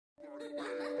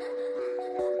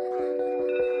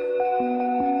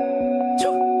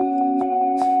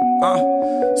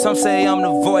Some say I'm the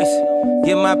voice,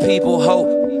 give my people hope.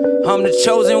 I'm the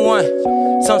chosen one,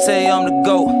 some say I'm the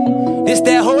GOAT. This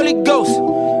that Holy Ghost,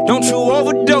 don't you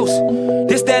overdose.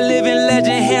 This that living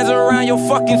legend, hands around your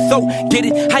fucking throat. Get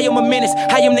it? I am a menace,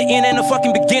 I am the end and the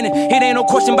fucking beginning. It ain't no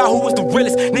question about who was the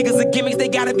realest. Niggas are gimmicks, they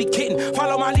gotta be kidding.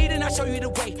 Follow my lead and I'll show you the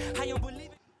way. I am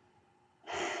believing.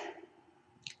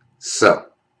 So,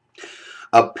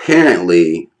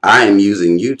 apparently, I am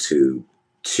using YouTube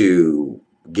to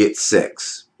get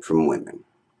sex from women.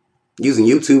 Using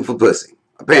YouTube for pussy.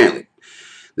 Apparently.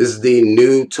 This is the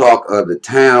new talk of the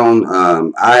town.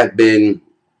 I've been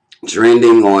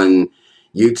trending on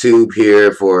YouTube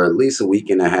here for at least a week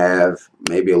and a half,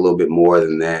 maybe a little bit more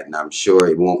than that, and I'm sure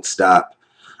it won't stop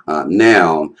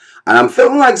now. And I'm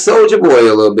feeling like Soulja Boy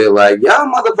a little bit, like,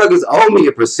 y'all motherfuckers owe me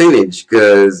a percentage,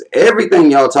 because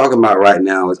everything y'all talking about right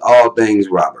now is all things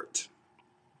Robert.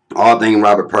 All things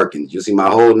Robert Perkins. You'll see my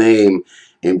whole name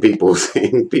in people's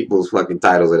fucking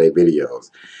titles of their videos.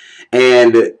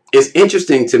 And it's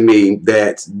interesting to me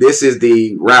that this is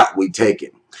the route we've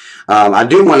taken. I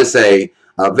do want to say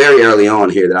very early on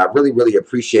here that I really, really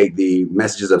appreciate the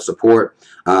messages of support.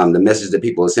 The messages that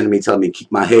people are sending me, telling me to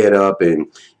keep my head up and,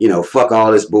 you know, fuck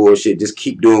all this bullshit. Just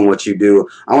keep doing what you do.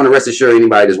 I want to rest assured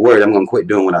anybody that's worried I'm going to quit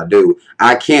doing what I do.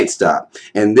 I can't stop.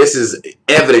 And this is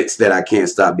evidence that I can't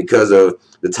stop because of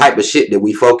the type of shit that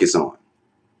we focus on.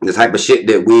 The type of shit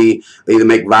that we either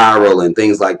make viral and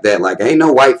things like that. Like, ain't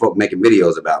no white folk making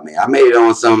videos about me. I made it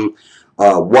on some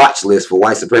watch list for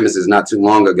white supremacists not too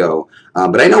long ago.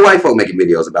 But ain't no white folk making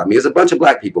videos about me. There's a bunch of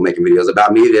black people making videos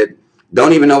about me that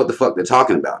don't even know what the fuck they're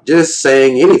talking about. Just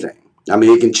saying anything. I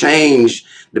mean, it can change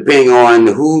depending on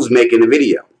who's making the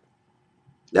video.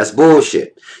 That's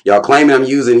bullshit. Y'all claiming I'm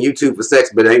using YouTube for sex,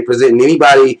 but ain't presenting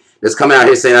anybody that's coming out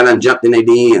here saying I done jumped in their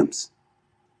DMs.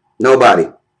 Nobody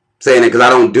saying it, because I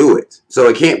don't do it. So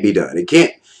it can't be done. It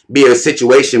can't be a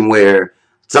situation where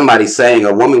somebody's saying,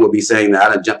 a woman would be saying that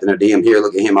I done jumped in her DM. Here,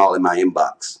 look at him all in my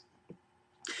inbox.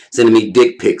 Sending me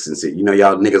dick pics and shit. You know,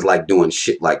 y'all niggas like doing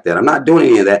shit like that. I'm not doing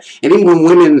any of that. And even when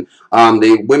women,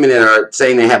 the women that are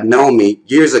saying they have known me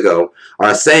years ago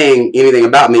are saying anything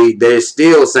about me, they're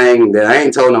still saying that I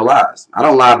ain't told no lies. I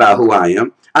don't lie about who I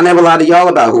am. I never lied to y'all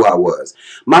about who I was.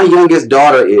 My youngest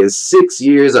daughter is 6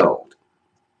 years old.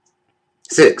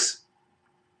 6.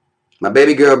 My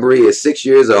baby girl Bree is 6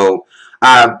 years old.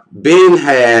 I've been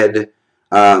had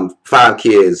 5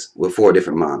 kids with 4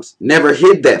 different moms. Never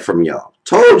hid that from y'all.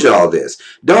 Told y'all this.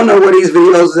 Don't know where these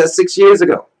videos was at 6 years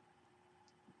ago.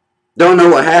 Don't know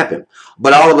what happened.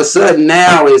 But all of a sudden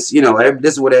now it's, you know,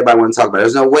 this is what everybody wants to talk about.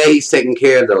 There's no way he's taking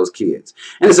care of those kids.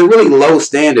 And it's a really low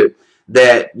standard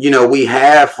that, you know, we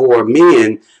have for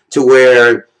men, to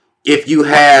where if you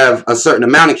have a certain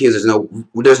amount of kids,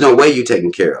 there's no way you're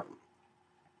taking care of them.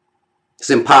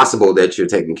 It's impossible that you're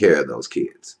taking care of those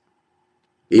kids.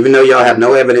 Even though y'all have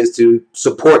no evidence to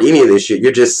support any of this shit,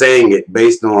 you're just saying it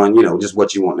based on, you know, just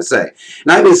what you want to say.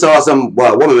 And I even saw some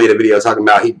woman made a video talking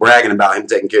about he bragging about him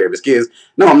taking care of his kids.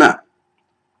 No, I'm not.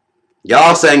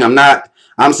 Y'all saying I'm not.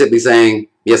 I'm simply saying,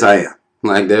 yes, I am.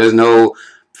 Like, there's no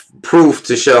proof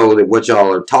to show that what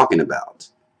y'all are talking about.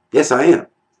 Yes, I am.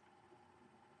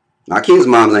 My kids'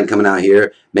 moms ain't coming out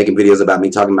here making videos about me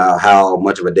talking about how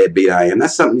much of a deadbeat I am.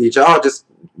 That's something that y'all just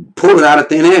pulling out of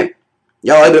thin air.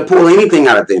 Y'all able to pull anything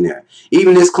out of thin air.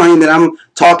 Even this claim that I'm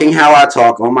talking how I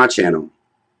talk on my channel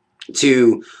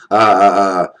to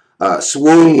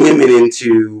swoon women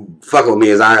into fuck with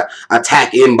me as I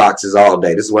attack inboxes all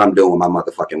day. This is what I'm doing with my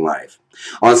motherfucking life.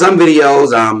 On some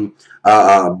videos, I'm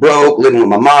broke, living with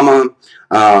my mama.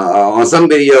 On some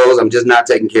videos, I'm just not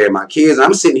taking care of my kids.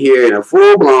 I'm sitting here in a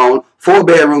full-blown,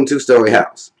 4-bedroom, 2-story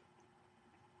house.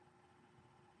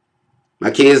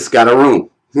 My kids got a room.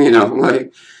 You know,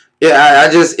 like, yeah,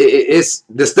 it's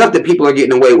the stuff that people are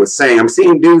getting away with saying. I'm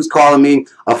seeing dudes calling me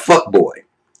a fuck boy.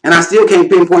 And I still can't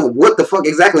pinpoint what the fuck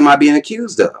exactly am I being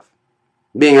accused of.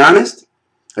 Being honest?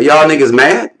 Are y'all niggas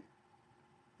mad?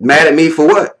 Mad at me for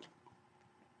what?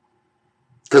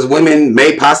 Because women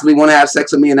may possibly want to have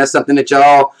sex with me, and that's something that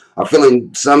y'all are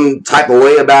feeling some type of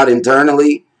way about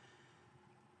internally.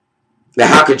 Now,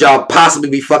 how could y'all possibly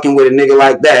be fucking with a nigga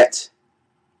like that?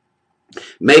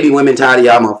 Maybe women tired of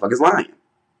y'all motherfuckers lying.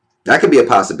 That could be a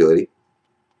possibility.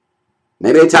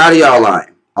 Maybe they tired of y'all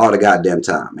lying all the goddamn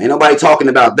time. Ain't nobody talking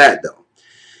about that, though.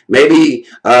 Maybe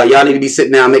y'all need to be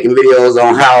sitting down making videos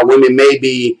on how women may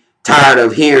be tired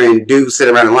of hearing dudes sit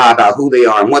around and lie about who they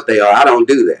are and what they are. I don't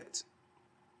do that.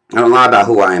 I don't lie about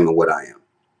who I am and what I am.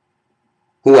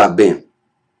 Who I've been.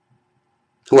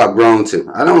 Who I've grown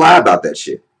to. I don't lie about that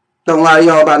shit. Don't lie to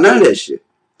y'all about none of that shit.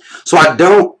 So I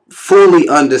don't fully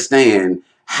understand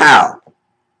how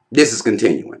This is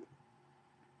continuing.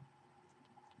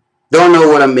 Don't know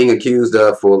what I'm being accused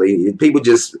of fully. People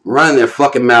just running their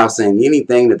fucking mouth saying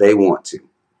anything that they want to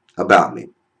about me.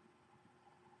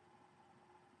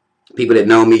 People that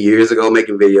know me years ago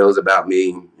making videos about me,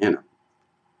 you know.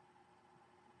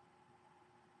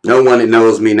 No one that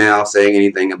knows me now saying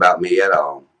anything about me at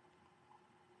all.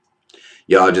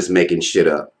 Y'all just making shit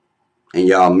up. And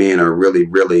y'all men are really,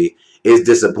 really, it's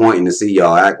disappointing to see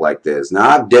y'all act like this. Now,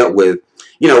 I've dealt with,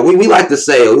 you know, we like to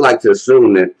say, we like to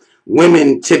assume that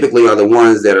women typically are the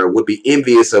ones that would be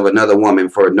envious of another woman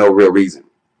for no real reason.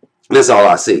 That's all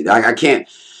I see. I can't,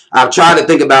 I've tried to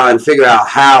think about and figure out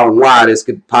how and why this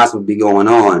could possibly be going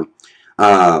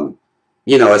on.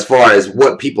 You know, as far as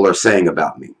what people are saying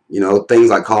about me. You know, things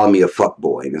like calling me a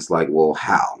fuckboy. And it's like, well,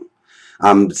 how?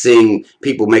 I'm seeing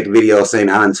people make videos saying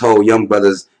I done told young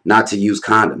brothers not to use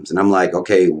condoms. And I'm like,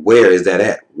 okay, where is that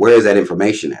at? Where is that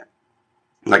information at?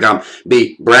 Like, I'm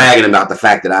be bragging about the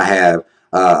fact that I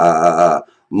have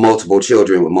multiple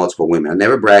children with multiple women. I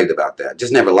never bragged about that.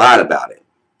 Just never lied about it.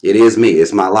 It is me.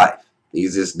 It's my life.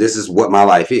 This is what my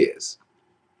life is.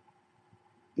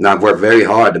 And I've worked very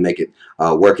hard to make it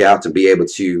work out, to be able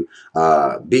to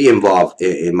be involved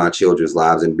in my children's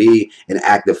lives and be an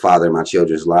active father in my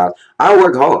children's lives. I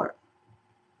work hard.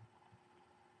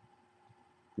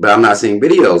 But I'm not seeing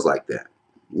videos like that.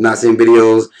 I'm not seeing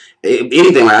videos,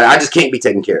 anything like that. I just can't be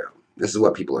taken care of. This is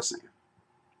what people are saying.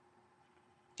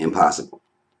 Impossible.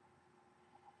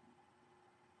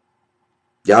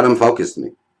 Y'all done focused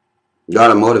me. Y'all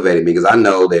done motivated me, because I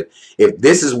know that if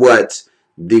this is what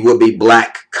the would-be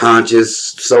black conscious,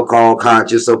 so-called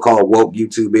woke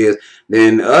YouTube is,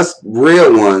 then us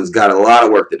real ones got a lot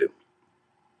of work to do.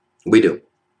 We do.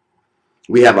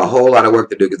 We have a whole lot of work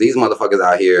to do, because these motherfuckers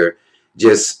out here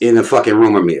just in a fucking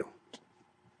rumor mill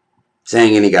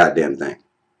saying any goddamn thing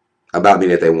about me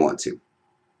that they want to.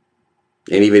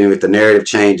 And even if the narrative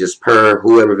changes per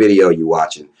whoever video you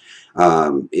watching,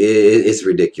 it's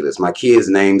ridiculous. My kids'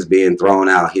 names being thrown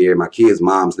out here. My kids'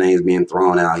 mom's names being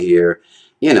thrown out here.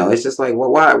 You know, it's just like,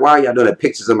 well, why are y'all doing that?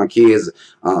 Pictures of my kids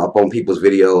up on people's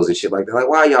videos and shit like that. Like,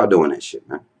 why are y'all doing that shit,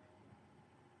 man?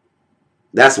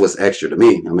 That's what's extra to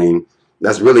me. I mean,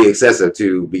 that's really excessive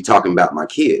to be talking about my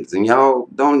kids. And y'all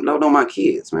don't know my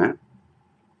kids, man.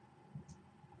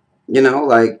 You know,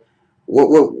 like,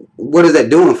 what is that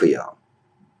doing for y'all?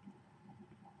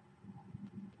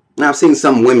 Now, I've seen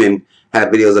some women have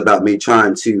videos about me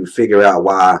trying to figure out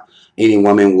why any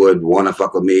woman would want to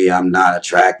fuck with me. I'm not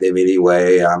attractive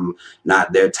anyway. I'm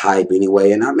not their type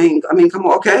anyway. And I mean, come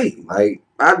on, okay. Like,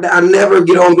 I never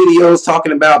get on videos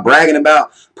talking about, bragging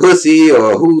about pussy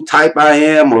or who type I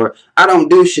am, or I don't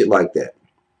do shit like that.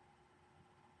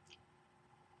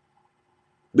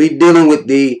 We dealing with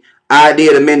the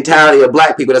idea, the mentality of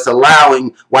black people that's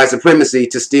allowing white supremacy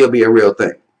to still be a real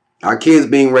thing. Our kids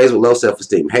being raised with low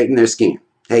self-esteem, hating their skin,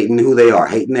 hating who they are,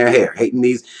 hating their hair,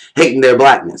 hating their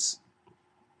blackness.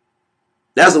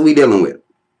 That's what we dealing with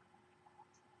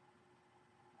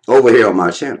over here on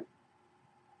my channel.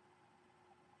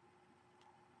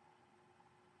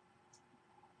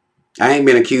 I ain't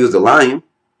been accused of lying.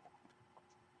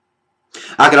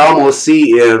 I could almost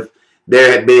see if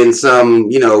there had been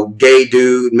some, you know, gay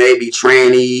dude, maybe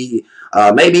tranny,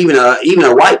 maybe even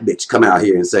a white bitch come out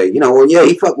here and say, you know, well, yeah,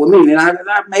 he fucked with me, and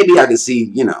maybe I can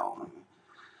see, you know.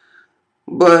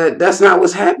 But that's not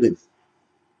what's happening.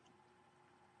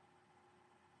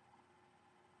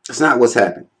 That's not what's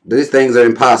happening. These things are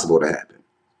impossible to happen.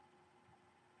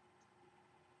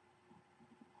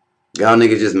 Y'all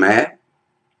niggas just mad?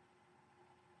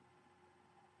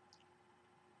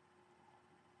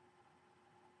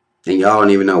 And y'all don't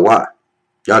even know why.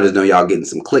 Y'all just know y'all getting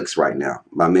some clicks right now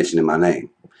by mentioning my name.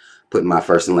 Putting my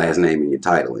first and last name in your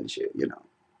title and shit, you know.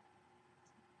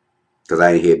 Because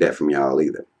I ain't heard that from y'all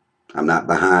either. I'm not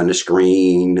behind the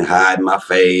screen, hiding my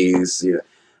face. You know,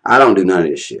 I don't do none of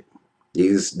this shit.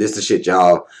 This is the shit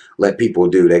y'all let people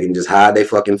do. They can just hide their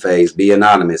fucking face, be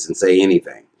anonymous, and say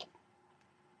anything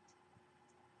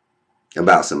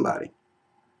about somebody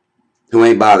who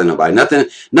ain't bothering nobody.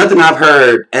 Nothing I've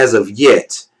heard as of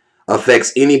yet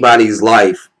affects anybody's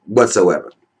life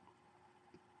whatsoever.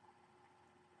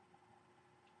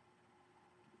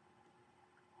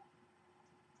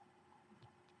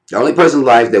 The only person's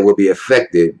life that would be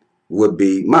affected would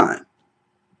be mine.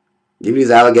 Give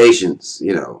these allegations,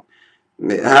 you know.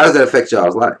 How does that affect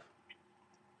y'all's life?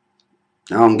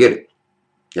 I don't get it.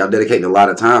 Y'all dedicating a lot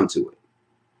of time to it.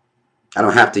 I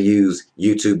don't have to use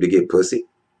YouTube to get pussy.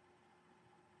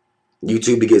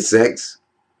 YouTube to get sex.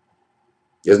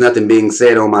 There's nothing being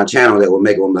said on my channel that will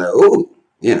make them like, ooh,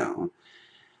 you know,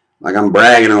 like I'm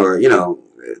bragging or, you know,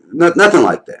 Nothing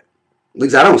like that. At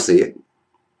least I don't see it.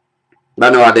 But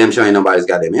I know I damn sure ain't nobody's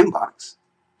goddamn inbox.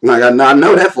 Like, I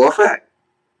know that for a fact.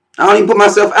 I don't even put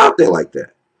myself out there like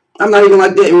that. I'm not even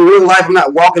like that in real life. I'm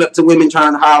not walking up to women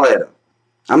trying to holler at them.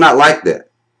 I'm not like that.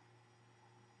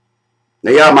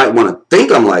 Now, y'all might want to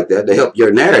think I'm like that to help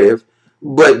your narrative,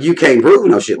 but you can't prove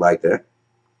no shit like that.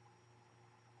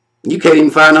 You can't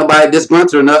even find nobody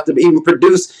disgruntled enough to even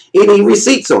produce any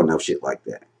receipts on no shit like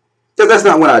that. Because that's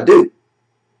not what I do.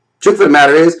 Truth of the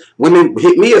matter is, women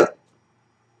hit me up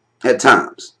at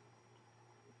times.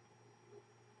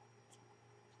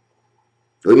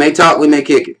 We may talk, we may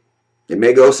kick it. It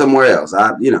may go somewhere else.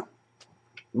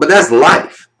 But that's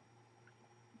life.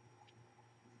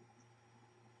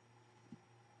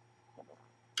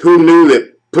 Who knew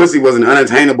that pussy was an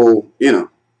unattainable,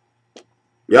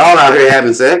 Y'all out here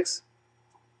having sex.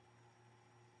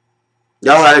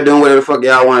 Y'all out here doing whatever the fuck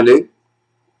y'all want to do.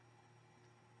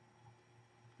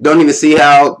 Don't even see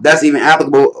how that's even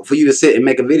applicable for you to sit and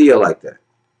make a video like that.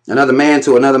 Another man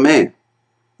to another man.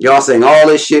 Y'all saying all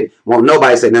this shit. Won't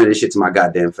nobody say none of this shit to my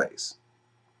goddamn face.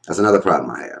 That's another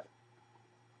problem I have.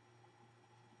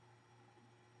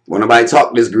 Won't nobody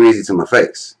talk this greasy to my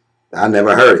face. I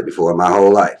never heard it before in my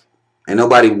whole life. Ain't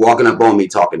nobody walking up on me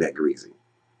talking that greasy.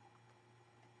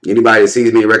 Anybody that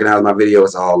sees me and recognizes my video,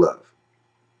 it's all love.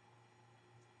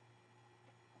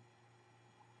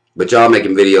 But y'all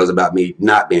making videos about me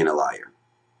not being a liar.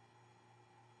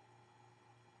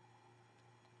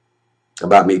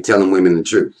 About me telling women the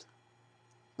truth.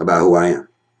 About who I am.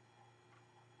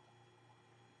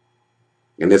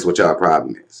 And this is what y'all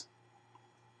problem is.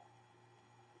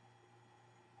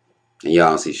 And y'all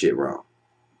don't see shit wrong.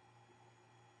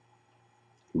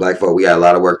 Black folk, we got a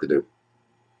lot of work to do.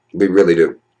 We really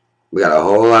do. We got a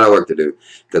whole lot of work to do.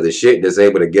 Because the shit that's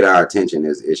able to get our attention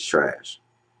is trash.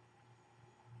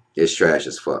 It's trash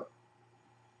as fuck.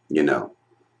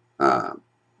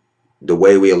 The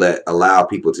way we allow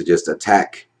people to just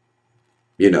attack,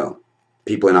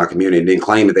 people in our community and then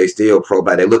claim that they still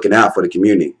pro-black. They're looking out for the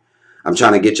community. I'm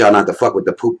trying to get y'all not to fuck with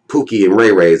the Pookie and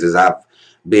Ray Rays as I've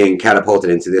been catapulted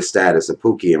into this status of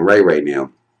Pookie and Ray Ray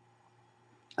now.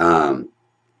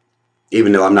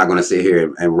 Even though I'm not going to sit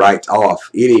here and write off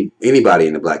anybody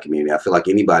in the black community. I feel like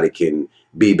anybody can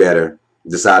be better,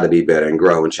 decide to be better and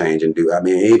grow and change and do. I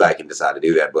mean, anybody can decide to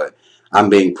do that, but I'm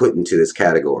being put into this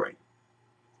category.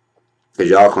 Because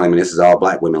y'all claiming this is all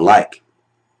black women like.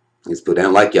 It's put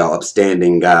down like y'all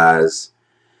upstanding guys,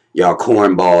 y'all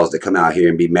cornballs that come out here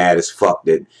and be mad as fuck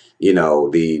that,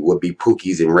 the would-be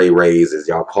Pookies and Ray Rays, as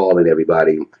y'all calling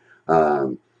everybody,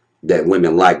 that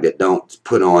women like, that don't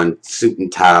put on suit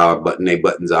and tie or button their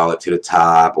buttons all up to the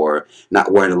top or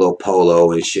not wearing a little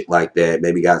polo and shit like that.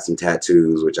 Maybe got some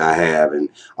tattoos, which I have, and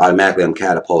automatically I'm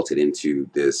catapulted into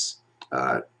this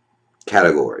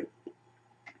category.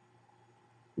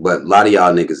 But a lot of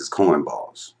y'all niggas is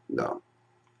cornballs, though.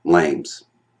 Lames,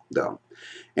 though.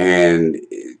 And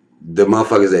the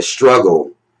motherfuckers that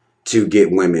struggle to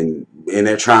get women and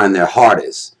they're trying their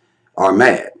hardest are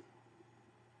mad.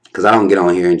 Because I don't get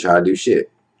on here and try to do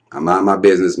shit. I mind my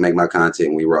business, make my content,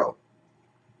 and we roll.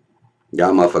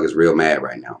 Y'all motherfuckers real mad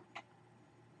right now.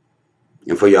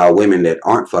 And for y'all women that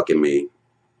aren't fucking me,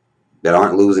 that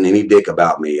aren't losing any dick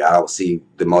about me, I don't see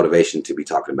the motivation to be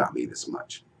talking about me this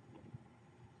much.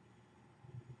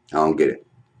 I don't get it.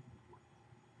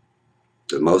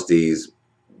 Because most of these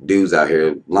dudes out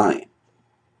here lying.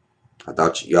 I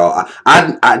thought y'all...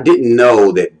 I didn't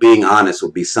know that being honest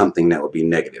would be something that would be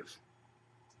negative.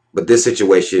 But this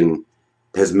situation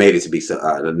has made it to be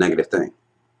a negative thing.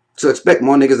 So expect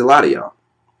more niggas to lie to y'all.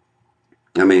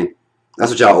 I mean,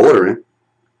 that's what y'all ordering.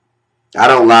 I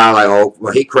don't lie like, oh,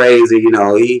 well, he crazy,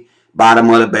 he bottom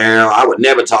of the barrel. I would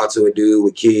never talk to a dude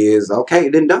with kids. Okay,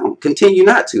 then don't. Continue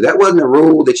not to. That wasn't a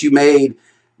rule that you made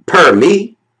per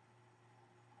me.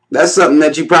 That's something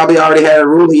that you probably already had a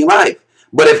rule in your life.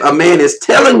 But if a man is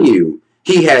telling you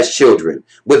he has children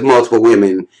with multiple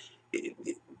women,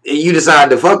 and you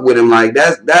decide to fuck with him, like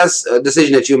that's a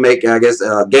decision that you make, I guess,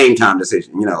 a game time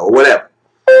decision, or whatever.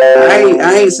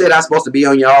 I ain't said I'm supposed to be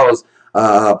on y'all's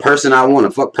person I want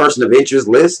to fuck, person of interest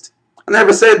list. I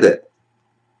never said that.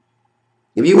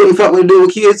 If you wouldn't fuck with a dude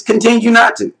with kids, continue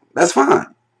not to. That's fine.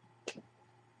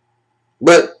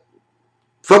 But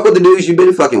fuck with the dudes you've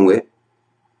been fucking with,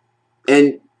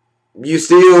 and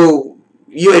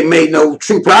you ain't made no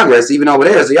true progress even over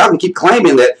there. So y'all can keep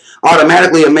claiming that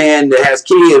automatically a man that has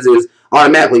kids is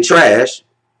automatically trash.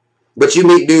 But you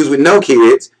meet dudes with no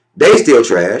kids, they still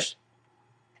trash.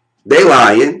 They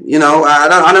lying.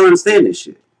 I don't understand this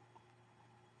shit.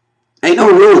 Ain't no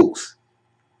rules.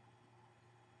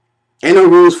 Ain't no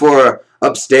rules for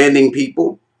upstanding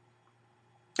people.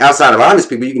 Outside of honest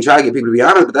people, you can try to get people to be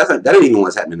honest, but that ain't even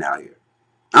what's happening out here.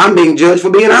 I'm being judged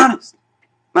for being honest.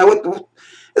 Like, what?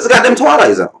 It's a goddamn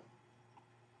Twilight Zone.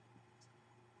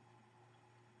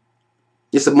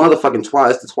 It's a motherfucking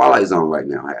Twilight. It's the Twilight Zone right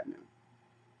now happening.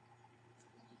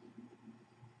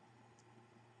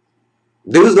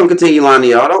 Dudes gonna continue lying to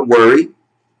y'all. Don't worry.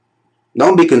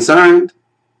 Don't be concerned.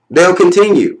 They'll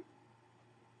continue.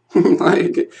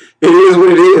 Like, it is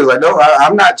what it is. Like, no,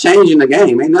 I'm not changing the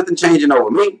game. Ain't nothing changing over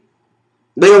me.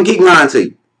 They gonna keep lying to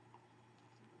you.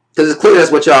 Because it's clear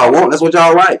that's what y'all want. That's what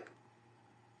y'all like.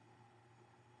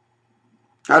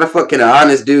 How the fuck can an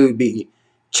honest dude be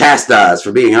chastised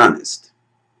for being honest?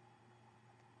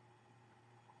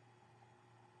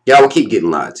 Y'all will keep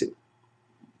getting lied to.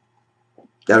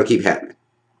 That'll keep happening.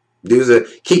 Dudes will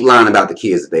keep lying about the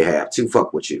kids that they have to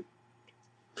fuck with you.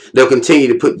 They'll continue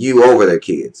to put you over their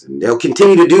kids. And they'll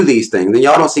continue to do these things. And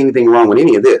y'all don't see anything wrong with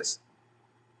any of this.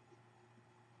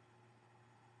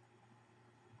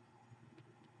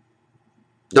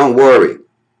 Don't worry.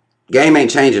 Game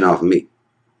ain't changing off of me.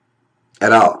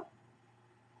 At all.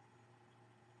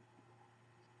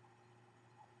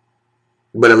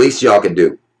 But at least y'all can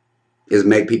do is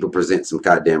make people present some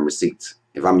goddamn receipts.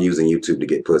 If I'm using YouTube to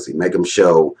get pussy, make them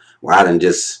show where I done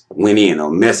just went in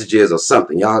on messages or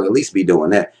something. Y'all at least be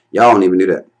doing that. Y'all don't even do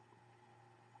that.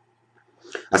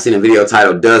 I seen a video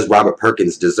titled, "Does Robert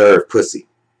Perkins Deserve Pussy?"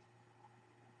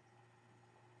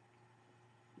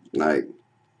 Like,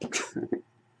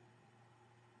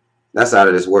 that's out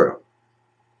of this world.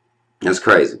 That's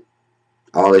crazy.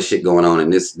 All this shit going on,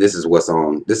 and this is what's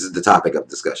on. This is the topic of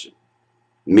discussion.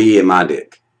 Me and my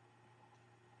dick.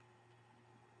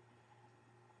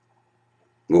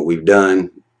 What we've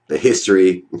done, the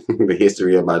history, the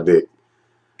history of my dick,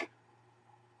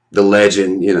 the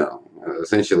legend, you know,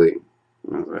 essentially.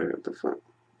 I was like, what the fuck?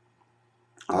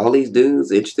 All these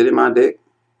dudes interested in my dick.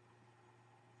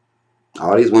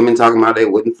 All these women talking about they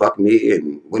wouldn't fuck me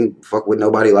and wouldn't fuck with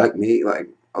nobody like me. Like,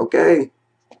 okay.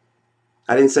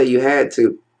 I didn't say you had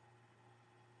to.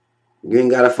 You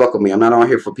ain't gotta fuck with me. I'm not on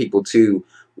here for people to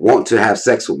want to have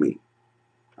sex with me.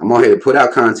 I'm on here to put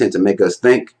out content to make us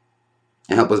think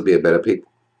and help us be a better people.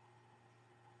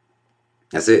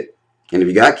 That's it. And if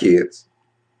you got kids,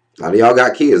 a lot of y'all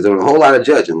got kids doing a whole lot of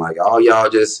judging. Like, all y'all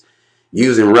just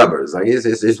using rubbers. Like,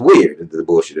 it's weird, the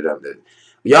bullshit that I've done.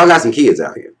 Y'all got some kids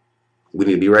out here. We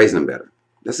need to be raising them better.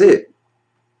 That's it.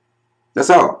 That's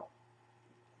all.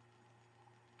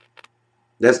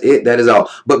 That's it. That is all.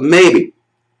 But maybe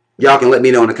y'all can let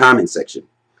me know in the comment section.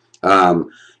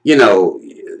 You know,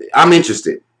 I'm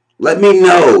interested. Let me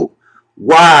know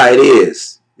why it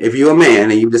is, if you're a man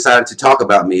and you've decided to talk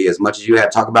about me as much as you have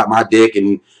talk about my dick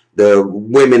and the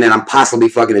women that I'm possibly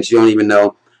fucking that you don't even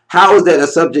know, how is that a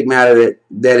subject matter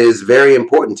that is very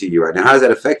important to you right now? How does that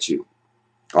affect you?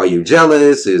 Are you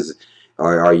jealous?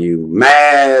 Are you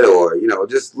mad? Or, you know,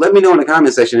 just let me know in the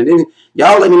comment section. And then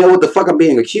y'all let me know what the fuck I'm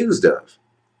being accused of.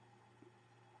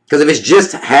 Because if it's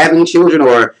just having children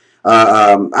or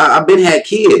I've been had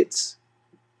kids.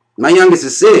 My youngest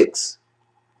is 6.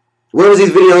 Where was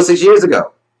these videos 6 years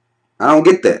ago? I don't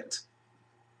get that.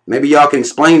 Maybe y'all can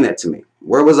explain that to me.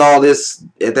 Where was all this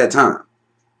at that time?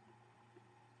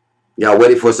 Y'all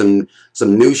waited for some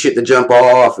new shit to jump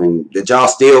off and that y'all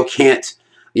still can't,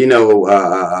 you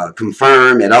know,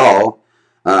 confirm at all.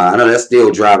 I know that's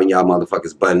still driving y'all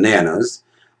motherfuckers bananas.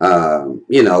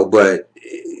 You know, but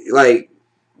like,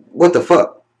 what the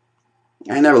fuck?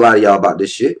 I ain't never lied to y'all about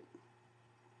this shit.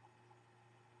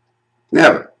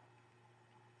 Never.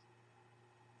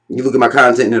 You look at my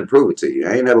content and it'll prove it to you.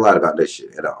 I ain't never lied about this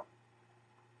shit at all.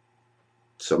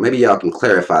 So maybe y'all can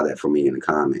clarify that for me in the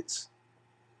comments.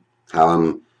 How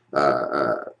I'm,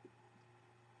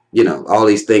 you know, all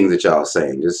these things that y'all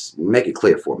saying. Just make it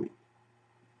clear for me.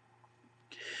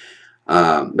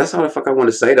 That's all the fuck I want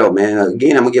to say though, man.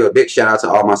 Again, I'm going to give a big shout out to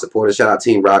all my supporters. Shout out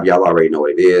Team Rob. Y'all already know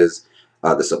what it is.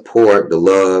 The support, the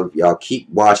love. Y'all keep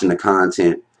watching the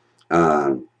content.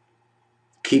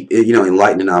 Keep, you know,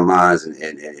 enlightening our minds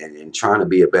and trying to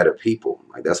be a better people.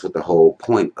 Like, that's what the whole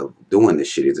point of doing this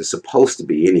shit is. It's supposed to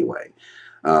be anyway.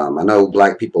 I know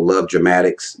black people love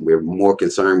dramatics. We're more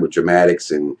concerned with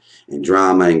dramatics and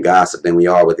drama and gossip than we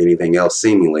are with anything else,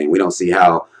 seemingly. And we don't see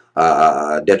how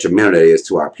detrimental that is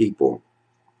to our people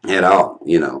at all,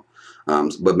 you know.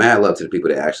 But mad love to the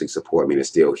people that actually support me. They're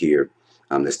still here.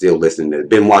 They're still listening. They've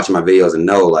been watching my videos and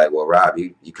know, like, well, Rob,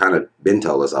 you kind of been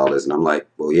told us all this. And I'm like,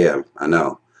 well, yeah, I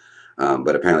know.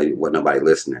 But apparently wasn't nobody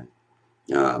listening.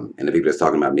 And the people that's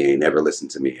talking about me ain't never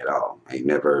listened to me at all. Ain't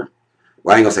never,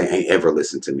 well, I ain't gonna say ain't ever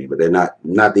listened to me, but they're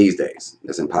not these days.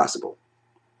 That's impossible.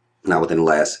 Not within the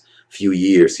last few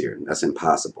years here. That's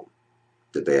impossible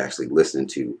that they actually listen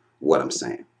to what I'm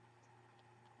saying.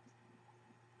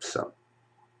 So,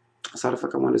 that's all the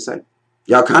fuck I wanted to say.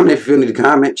 Y'all comment if you feel need to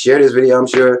comment. Share this video, I'm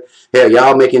sure. Hell,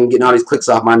 y'all getting all these clicks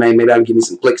off my name. Maybe I can give me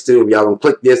some clicks too. If y'all gonna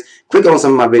click this, click on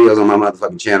some of my videos on my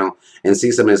motherfucking channel and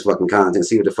see some of this fucking content.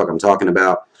 See what the fuck I'm talking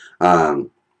about.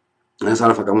 That's all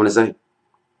the fuck I want to say.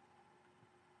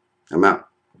 I'm out.